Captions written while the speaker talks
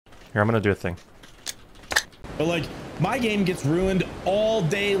Here, I'm gonna do a thing. But like, my game gets ruined all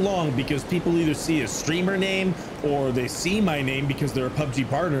day long because people either see a streamer name or they see my name because they're a PUBG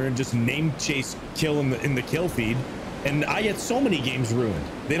partner and just name chase kill in the kill feed. And I get so many games ruined.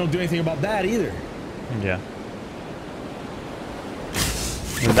 They don't do anything about that either. Yeah.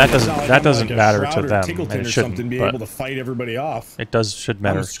 I mean, that doesn't like matter to them, Tickleton and it or shouldn't. something, be able to fight everybody off. It should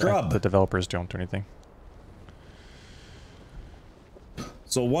matter. Scrub. The developers don't do anything.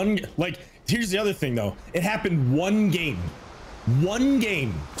 So here's the other thing though. It happened one game.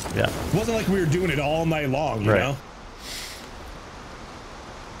 Yeah. It wasn't like we were doing it all night long, you know?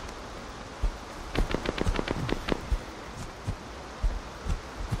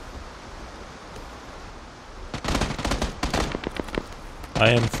 I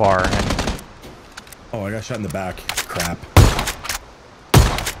am far. Oh, I got shot in the back. Crap.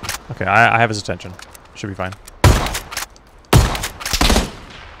 Okay, I have his attention. Should be fine.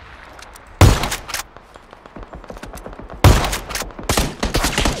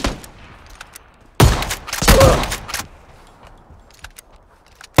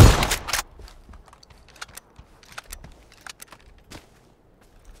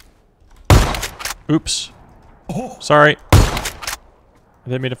 Oops. Oh. Sorry. I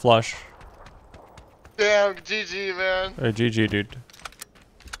didn't mean to flush. Damn, GG, man. GG, dude.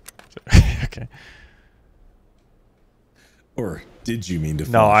 Okay. Or did you mean to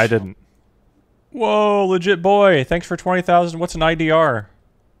flush? No, I didn't. Whoa, legit boy. Thanks for 20,000. What's an IDR?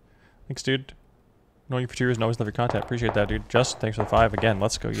 Thanks, dude. Knowing you for 2 years and always love your content. Appreciate that, dude. Just thanks for the 5 again.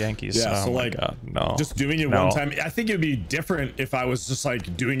 Let's go Yankees. Yeah, oh so my like, God. No. just doing it one time. I think it'd be different if I was just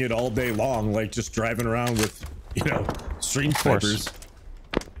like doing it all day long, like just driving around with, you know, stream snipers.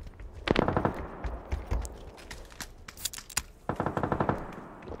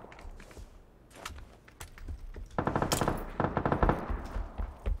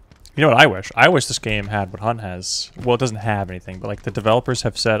 You know what I wish? I wish this game had what Hunt has. Well, it doesn't have anything, but like the developers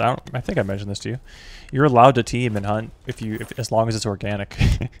have said, I think I mentioned this to you. You're allowed to team in Hunt if as long as it's organic,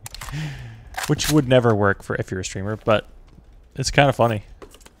 which would never work for if you're a streamer, but it's kind of funny.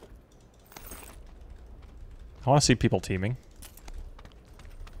 I want to see people teaming.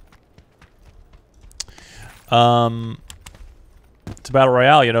 It's a battle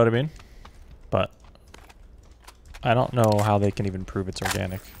royale, you know what I mean? But I don't know how they can even prove it's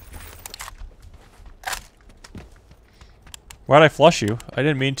organic. Why'd I flush you? I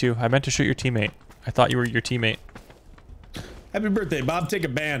didn't mean to. I meant to shoot your teammate. I thought you were your teammate. Happy birthday, Bob. Take a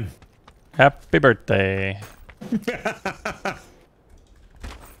ban. Happy birthday.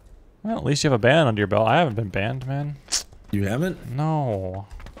 Well, at least you have a ban under your belt. I haven't been banned, man. You haven't? No.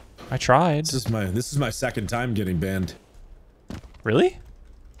 I tried. This is my second time getting banned. Really?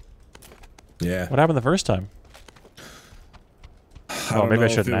 Yeah. What happened the first time? I don't know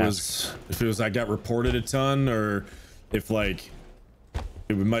if it was I got reported a ton, or if like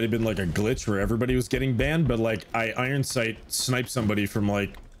it might have been like a glitch where everybody was getting banned, but like I iron sight sniped somebody from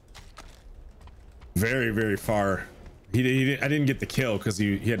like very, very far. I didn't get the kill because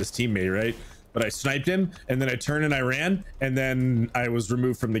he had his teammate, right? But I sniped him, and then I turned and I ran, and then I was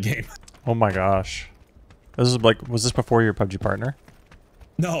removed from the game. Oh my gosh. This is like, was this before your PUBG partner?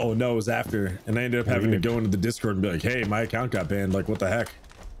 No, it was after, and I ended up having to go into the Discord and be like, "Hey, my account got banned. Like, what the heck?"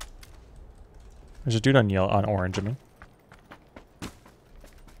 There's a dude on orange. I mean, I'm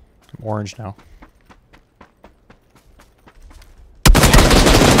orange now.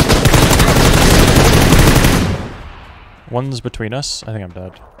 One's between us. I think I'm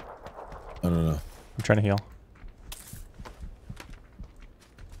dead. I don't know. I'm trying to heal.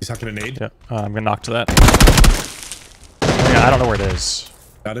 He's not gonna nade. Yeah, I'm gonna knock to that. Yeah, I don't know where it is.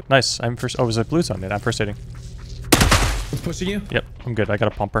 Got it. Nice. I'm first. Oh, it was a blue zone. I'm first aiding. What's pushing you? Yep, I'm good. I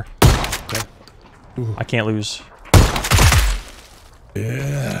got a pumper. Okay. Ooh. I can't lose.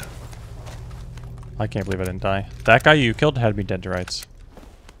 Yeah. I can't believe I didn't die. That guy you killed had me dead to rights.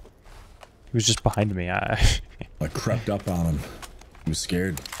 He was just behind me. I crept up on him. He was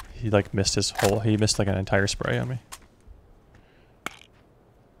scared. He like missed his whole. He missed like an entire spray on me.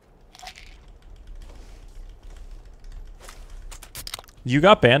 You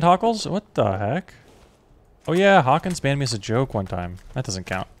got banned, Hawkles? What the heck? Oh yeah, Hawkins banned me as a joke one time. That doesn't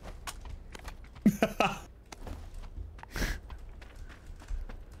count.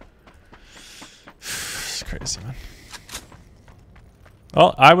 It's crazy, man.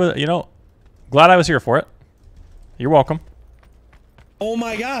 Well, I was, you know, glad I was here for it. You're welcome. Oh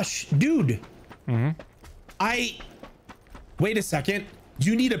my gosh, dude. Mm-hmm. Wait a second.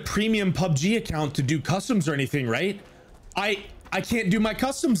 You need a premium PUBG account to do customs or anything, right? I can't do my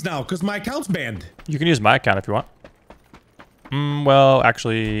customs now because my account's banned. You can use my account if you want. Well,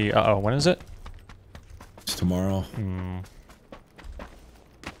 actually, uh-oh, when is it? It's tomorrow.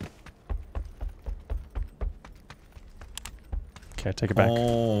 Okay, take it back.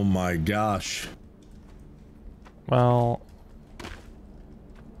 Oh my gosh. Well...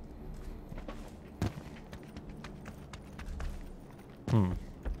 I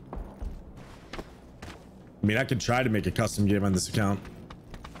mean, I could try to make a custom game on this account,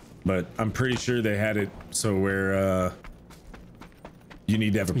 but I'm pretty sure they had it so where you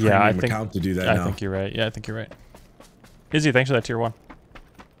need to have a premium account to do that now. I think you're right. Yeah, I think you're right. Izzy, thanks for that tier 1.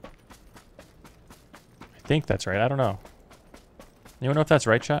 I think that's right. I don't know. Anyone know if that's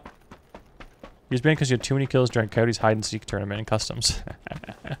right, chat? He was banned because you had too many kills during Coyote's hide and seek tournament in customs.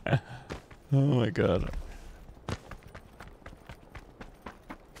 Oh my god.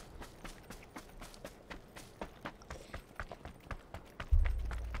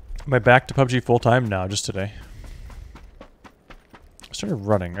 Am I back to PUBG full time? No, just today. I started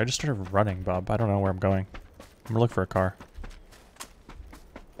running. I just started running, Bob. I don't know where I'm going. I'm gonna look for a car.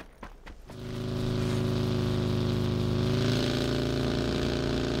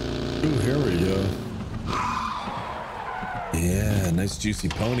 Ooh, here we go. Yeah, nice juicy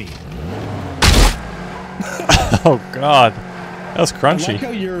pony. Oh god, that was crunchy. I like how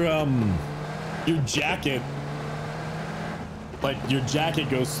your jacket, like your jacket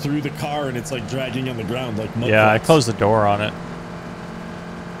goes through the car and it's like dragging on the ground like mud Yeah, I flaps. closed the door on it.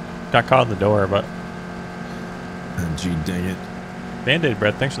 Got caught in the door, but. Oh, gee, dang it! Band-Aid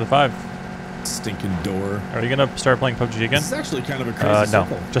bread, thanks for the 5. Stinking door. Are you gonna start playing PUBG again? This is actually kind of a crazy no,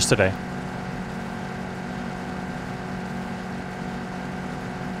 circle. just today.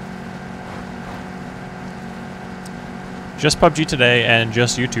 Just PUBG today and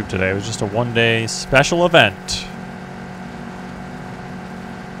just YouTube today. It was just a one-day special event.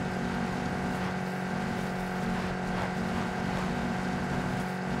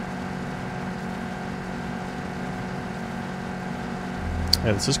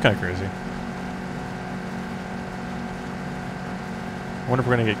 Yeah, this is kind of crazy. I wonder if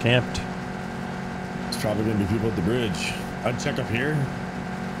we're gonna get camped. It's probably gonna be people at the bridge. I'd check up here.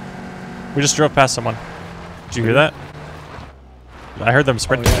 We just drove past someone. Did you hear that? I heard them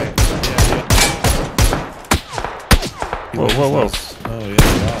sprinting. Oh, yeah. Whoa, whoa, whoa. Oh yeah,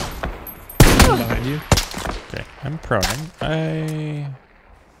 wow. Behind you. Okay, I'm proning. I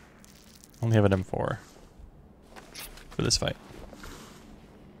only have an M4 for this fight.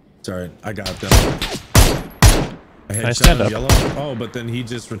 Sorry, I got them. I Nice stand headshot up. yellow. Oh, but then he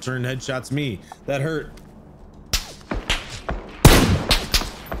just returned headshots me. That hurt.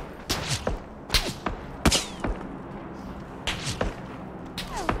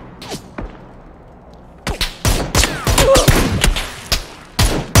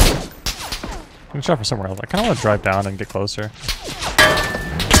 I'm gonna try for somewhere else. I kind of want to drive down and get closer.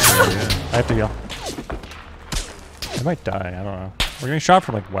 I have to heal. I might die. I don't know. We're getting shot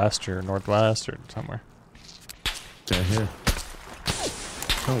from like west or northwest or somewhere. Okay, here.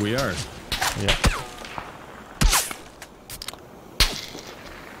 Oh, we are. Yeah.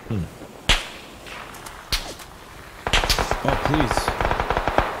 Oh, please.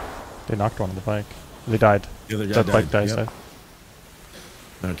 They knocked one on the bike. They died. The other guy That died. bike dies. Yep.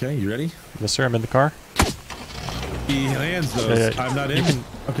 Okay, you ready? Yes, sir. I'm in the car. He lands those. Yeah, yeah. I'm not in. You can,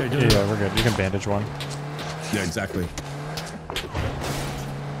 Okay, good. yeah, we're good. You can bandage one. Yeah, exactly.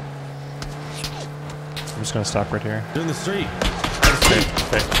 I'm just gonna stop right here. They're in the street. Okay.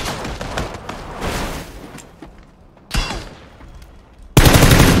 Okay.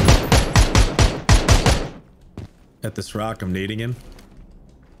 At this rock, I'm nading him.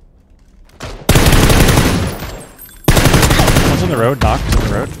 One's on the road. Knocked. He's on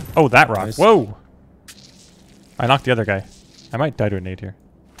the road. Oh, that rock. Nice. Whoa! I knocked the other guy. I might die to a nade here.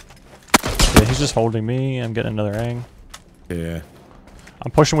 Yeah, he's just holding me. I'm getting another ang. Yeah. I'm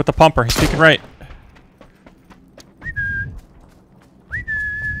pushing with the pumper. He's peeking right.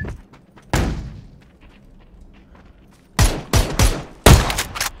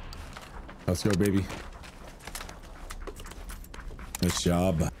 Let's go, baby. Nice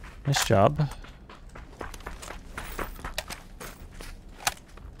job. Nice job.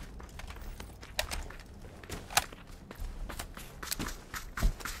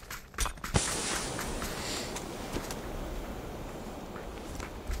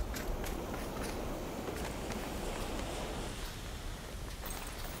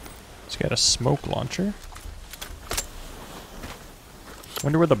 He's got a smoke launcher.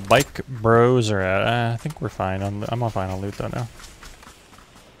 Wonder where the bike bros are at. I think we're fine. I'm on fine on loot though now.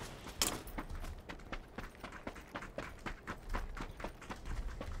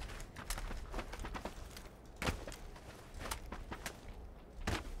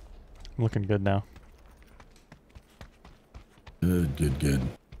 I'm looking good now. Good.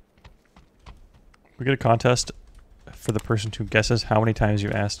 We get a contest for the person who guesses how many times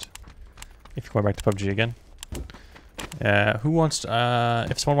you asked if you're going back to PUBG again. Who wants to,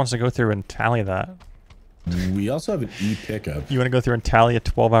 if someone wants to go through and tally that. We also have an e-pickup. You want to go through and tally a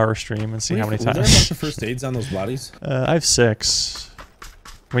 12-hour stream and see how many times? Were there a bunch of first aids on those bodies? I have 6.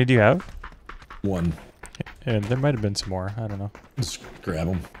 How many do you have? 1. And there might have been some more. I don't know. Just grab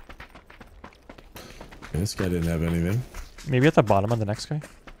them. This guy didn't have anything. Maybe at the bottom of the next guy?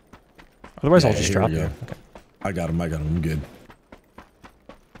 Otherwise, I'll just drop you. Okay. I got him. I'm good.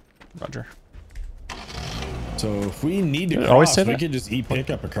 Roger. So if we need to always cross, say we that? could just pick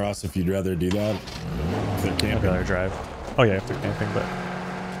up across if you'd rather do that. If they're I'd camping. rather drive. Oh yeah, if they're camping, but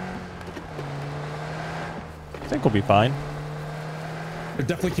I think we'll be fine. They're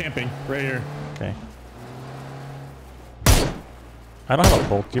definitely camping right here. Okay. I don't have a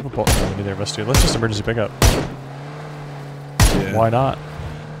bolt. Do you have a bolt? No, neither of us do. Let's just emergency pick up. Yeah. Why not?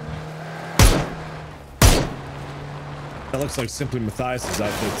 That looks like Simply Matthias's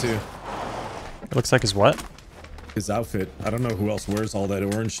outfit too. It looks like his what? His outfit. I don't know who else wears all that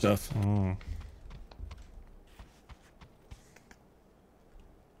orange stuff. Mm.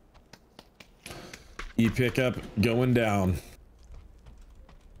 E-pickup going down.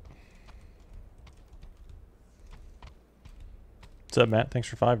 What's up, Matt? Thanks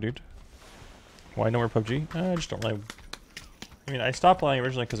for 5, dude. Why no more PUBG? I just don't really... I mean, I stopped playing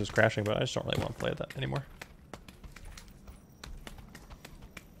originally because it was crashing, but I just don't really want to play that anymore.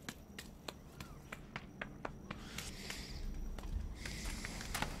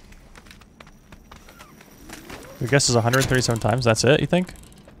 Your guess is 137 times. That's it, you think?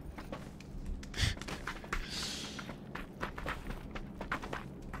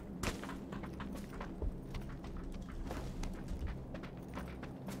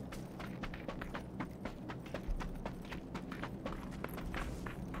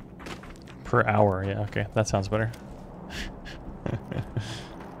 Per hour, yeah, okay, that sounds better.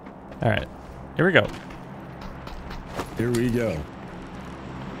 Alright, here we go. Here we go.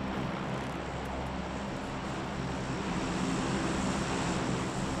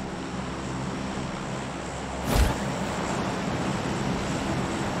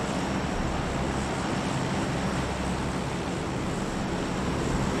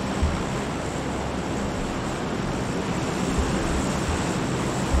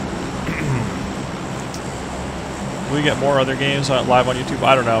 Will we get more other games live on YouTube?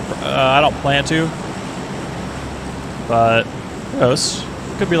 I don't know. I don't plan to. But who knows?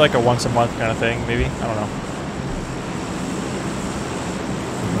 Could be like a once a month kind of thing, maybe. I don't know.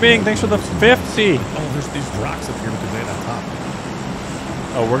 Bing, thanks for the 50. Oh, there's these rocks up here we can land on top.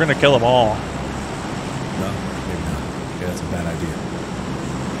 Oh, we're gonna kill them all. No, maybe not. Yeah, that's a bad idea.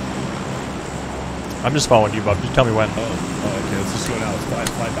 I'm just following you, Bob. Just tell me when. Oh, okay. Let's just go now. Let's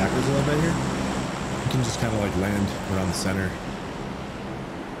fly backwards a little bit here. You can just kind of like land around the center.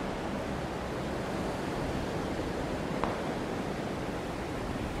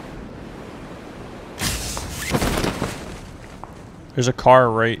 There's a car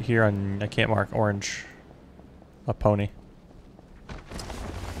right here on, I can't mark, orange. A pony.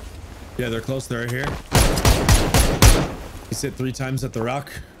 Yeah, they're close. They're right here. He's hit 3 times at the rock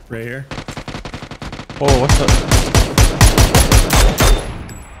right here. Oh, what's that?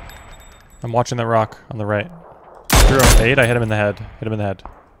 I'm watching that rock on the right. Threw a nade, I hit him in the head. Hit him in the head.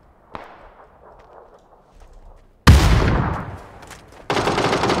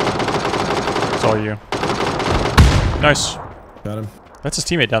 It's all you. Nice. Got him. That's his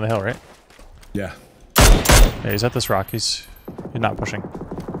teammate down the hill, right? Yeah. Yeah, he's at this rock. He's not pushing.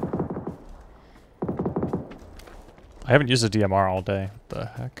 I haven't used a DMR all day. What the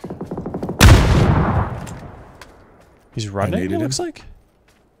heck? He's running, it looks like?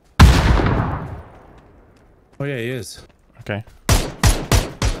 Oh yeah, he is. Okay.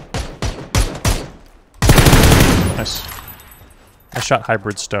 Nice. I shot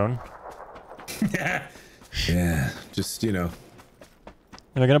hybrid stone. Yeah, just, you know.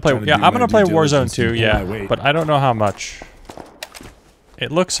 Am I gonna play? Yeah, I'm gonna play Warzone 2. Yeah, but I don't know how much.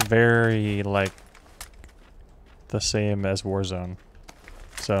 It looks very like the same as Warzone,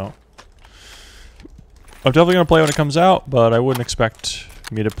 so I'm definitely gonna play when it comes out. But I wouldn't expect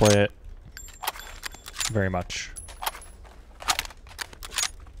me to play it very much.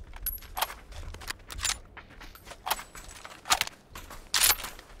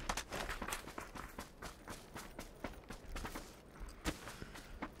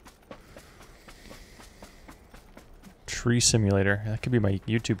 Tree Simulator. That could be my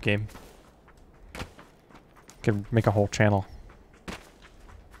YouTube game. Could make a whole channel.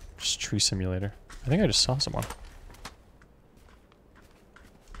 Just tree simulator. I think I just saw someone.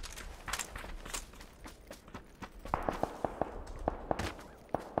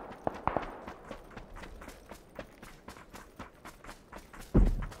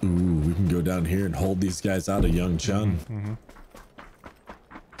 Ooh, we can go down here and hold these guys out of Young Chun. Mm-hmm.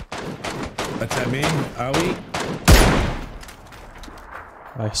 That's at me, Owie.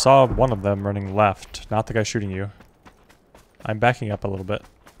 I saw one of them running left, not the guy shooting you. I'm backing up a little bit.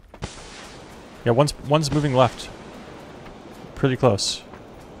 Yeah, one's moving left. Pretty close.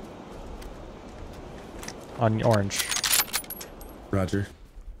 On orange. Roger.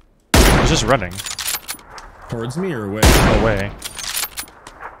 He's just running Towards me or away? away.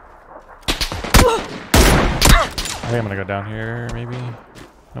 I think I'm gonna go down here, maybe.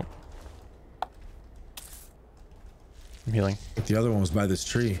 Nope. I'm healing. But the other one was by this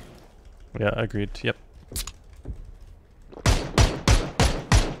tree. Yeah, agreed. Yep.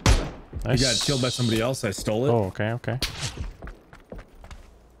 He Nice. got killed by somebody else. I stole it. Oh, okay, okay.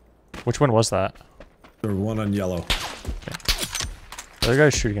 Which one was that? There one on yellow. The other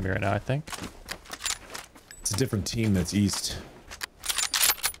guy's shooting at me right now, I think. It's a different team that's east.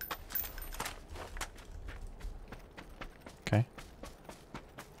 Okay.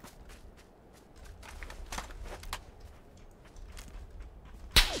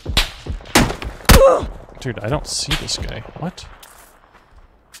 Dude, I don't see this guy. What?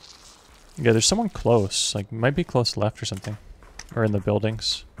 Yeah, there's someone close. Like, might be close left or something. Or in the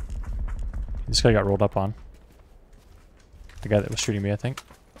buildings. This guy got rolled up on. The guy that was shooting me, I think.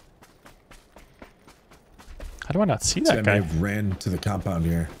 How do I not see that This guy? may have ran to the compound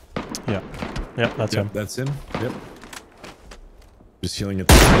here. Yeah. Yep, that's him. That's him. Yep. Just healing at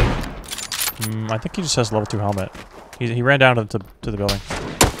the I think he just has a level 2 helmet. He ran down to the building.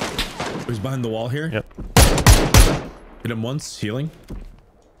 He's behind the wall here. Yep. Hit him once. Healing.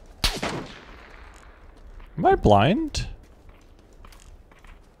 Am I blind?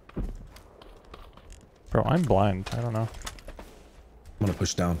 Bro, I'm blind. I don't know. I'm gonna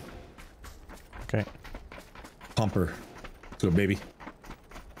push down. Okay. Pumper. Let's go, baby.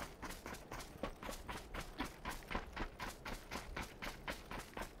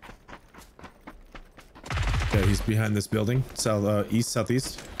 Okay, he's behind this building. South, east,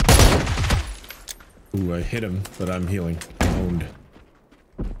 southeast. Ooh, I hit him, but I'm healing. Owned.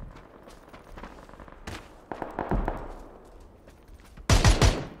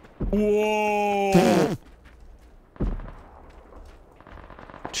 Whoa!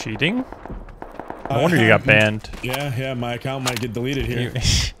 Cheating? No wonder you got banned. Yeah, my account might get deleted here.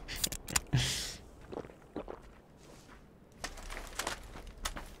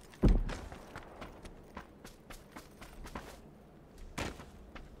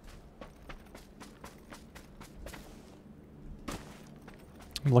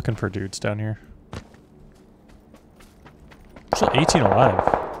 I'm looking for dudes down here. Still 18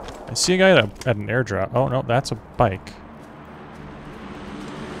 alive. I see a guy at an airdrop. Oh no, that's a bike.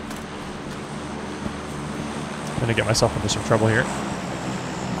 I'm gonna get myself into some trouble here.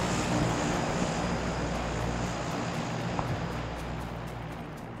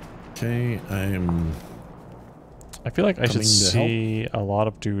 Okay, I feel like I should Coming to see a lot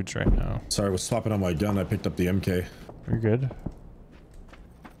of dudes right now. sorry, I was swapping on my gun. I picked up the MK. You're good.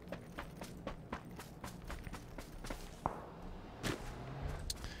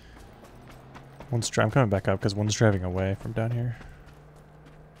 I'm coming back up because one's driving away from down here.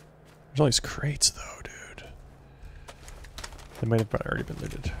 There's all these crates though, dude. They might have probably already been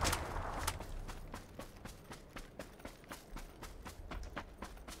looted.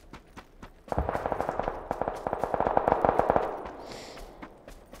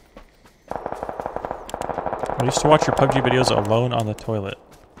 I used to watch your PUBG videos alone on the toilet.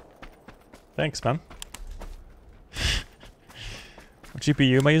 Thanks, man. What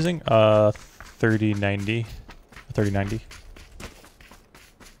GPU am I using? 3090. 3090.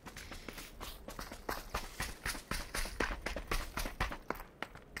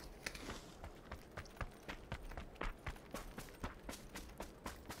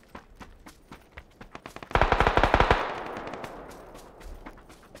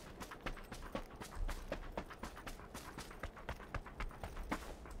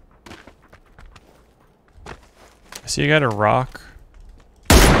 I see a guy at a rock.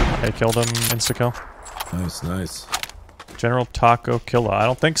 I killed him, insta-kill. Nice, nice. General Taco Killa. I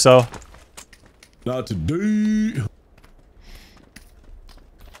don't think so. Not today.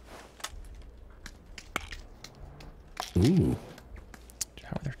 Ooh.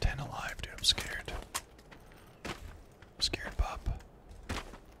 How are there 10 alive, dude? I'm scared. I'm scared, Bob.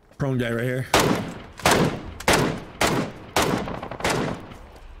 Prone guy right here.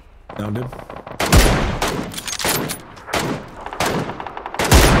 Downed him.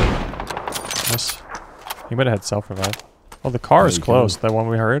 Nice. He might have had self-revive. Oh, the car is close. That one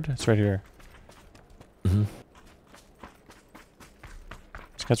we heard? It's right here. Mm-hmm.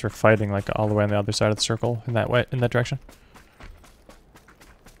 These guys were fighting like all the way on the other side of the circle in that way, in that direction.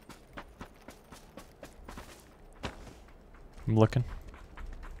 I'm looking.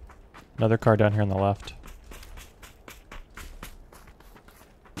 Another car down here on the left.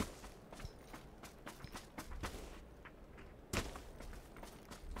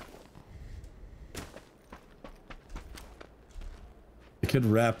 I could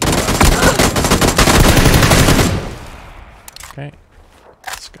wrap. Okay.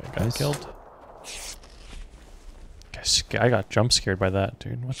 This guy got killed. I got jump scared by that,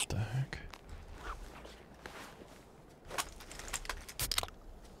 dude. What the heck?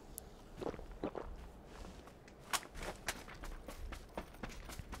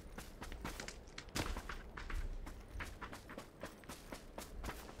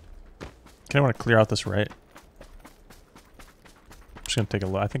 I want to clear out this right. I'm just gonna take a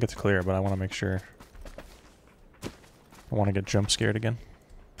look. I think it's clear, but I want to make sure. I want to get jump scared again.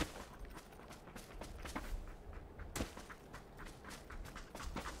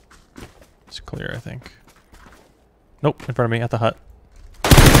 It's clear, I think. Nope, in front of me at the hut.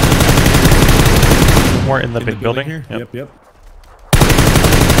 More in the big building. Here? Yep. Yep.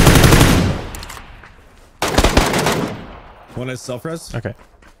 One has self-res. Okay.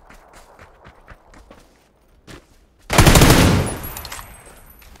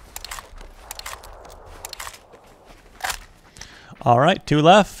 All right, 2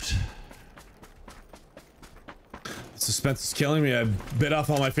 left. Suspense is killing me. I bit off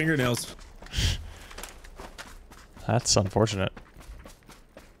all my fingernails. That's unfortunate.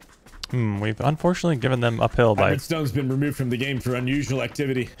 We've unfortunately given them uphill by... Hybrid Stone's been removed from the game for unusual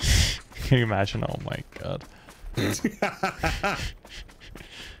activity. Can you imagine? Oh my god.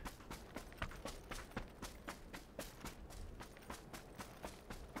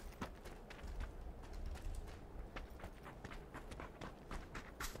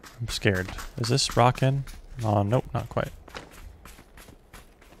 I'm scared. Is this rockin'? Oh, nope, not quite.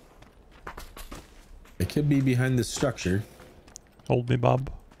 It could be behind this structure. Hold me,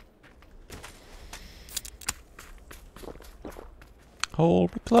 Bob.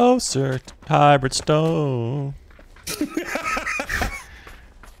 Hold me closer, hybrid stone.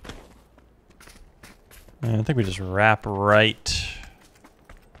 I think we just wrap right.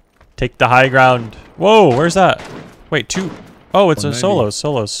 Take the high ground. Whoa, where's that? Wait, 2. Oh, it's a solos.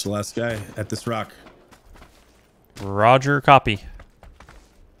 It's the last guy at this rock. Roger, copy.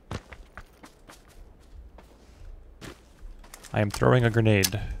 I am throwing a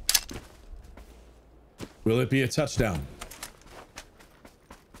grenade. Will it be a touchdown?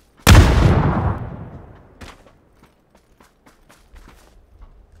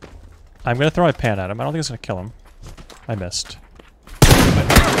 I'm gonna throw my pan at him. I don't think it's gonna kill him. I missed.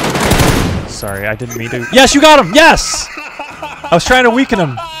 Sorry, I didn't mean to. Yes, you got him! Yes! I was trying to weaken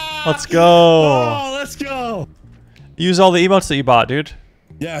him. Let's go. Oh, let's go. Use all the emotes that you bought, dude.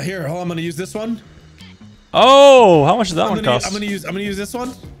 Yeah, here. Hold on, I'm gonna use this one. Oh, how much does that one cost? I'm gonna use this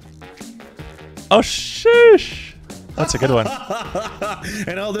one. Oh, sheesh. That's a good one.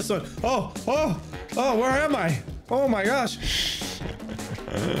 And oh, this one. Oh, where am I? Oh my gosh.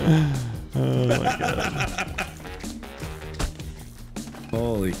 Oh my god.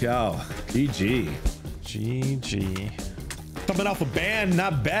 Holy cow. GG. GG. Coming off a ban,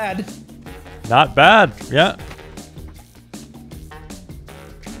 not bad. Not bad, yeah.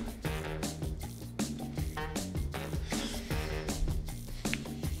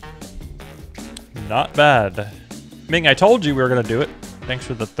 Not bad. Ming, I told you we were gonna do it. Thanks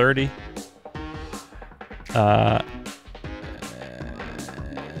for the 30.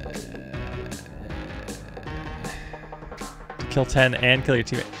 Kill 10 and kill your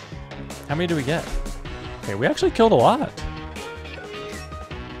teammate. How many do we get? Okay, we actually killed a lot.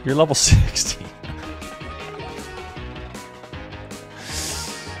 You're level 60.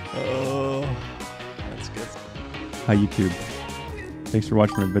 Oh, that's good. Hi YouTube. Thanks for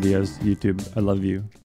watching my videos, YouTube. I love you.